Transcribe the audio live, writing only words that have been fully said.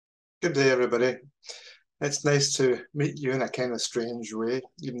Good day, everybody. It's nice to meet you in a kind of strange way,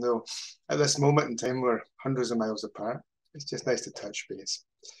 even though at this moment in time we're hundreds of miles apart. It's just nice to touch base.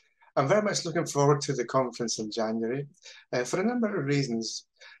 I'm very much looking forward to the conference in January for a number of reasons.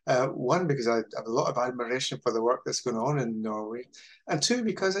 One, because I have a lot of admiration for the work that's going on in Norway. And two,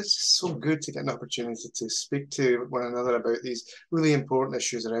 because it's just so good to get an opportunity to speak to one another about these really important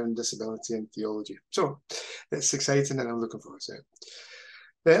issues around disability and theology. So it's exciting and I'm looking forward to it.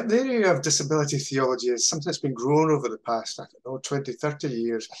 The area of disability theology is something that's been growing over the past, I don't know, 20, 30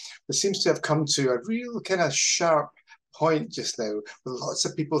 years. It seems to have come to a real kind of sharp point just now, with lots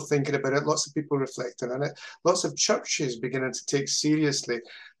of people thinking about it, lots of people reflecting on it, lots of churches beginning to take seriously,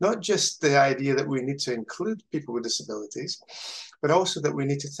 not just the idea that we need to include people with disabilities, but also that we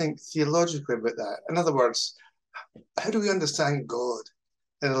need to think theologically about that. In other words, how do we understand God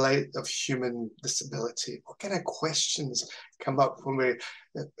in the light of human disability? What kind of questions come up when we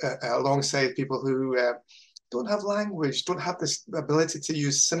alongside people who don't have language, don't have this ability to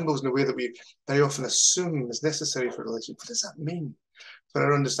use symbols in a way that we very often assume is necessary for religion? What does that mean for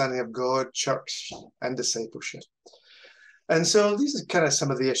our understanding of God, church, and discipleship? And so these are kind of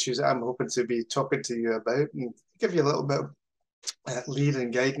some of the issues that I'm hoping to be talking to you about and give you a little bit of lead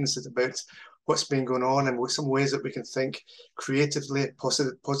and guidance about what's been going on and some ways that we can think creatively,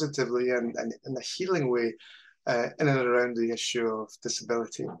 positively, and in a healing way in and around the issue of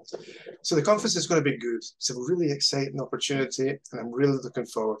disability. So the conference is going to be good. It's a really exciting opportunity and I'm really looking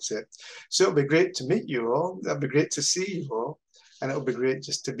forward to it. So it'll be great to meet you all. It'll be great to see you all. And it'll be great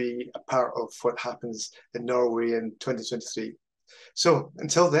just to be a part of what happens in Norway in 2023. So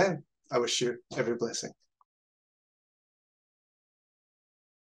until then, I wish you every blessing.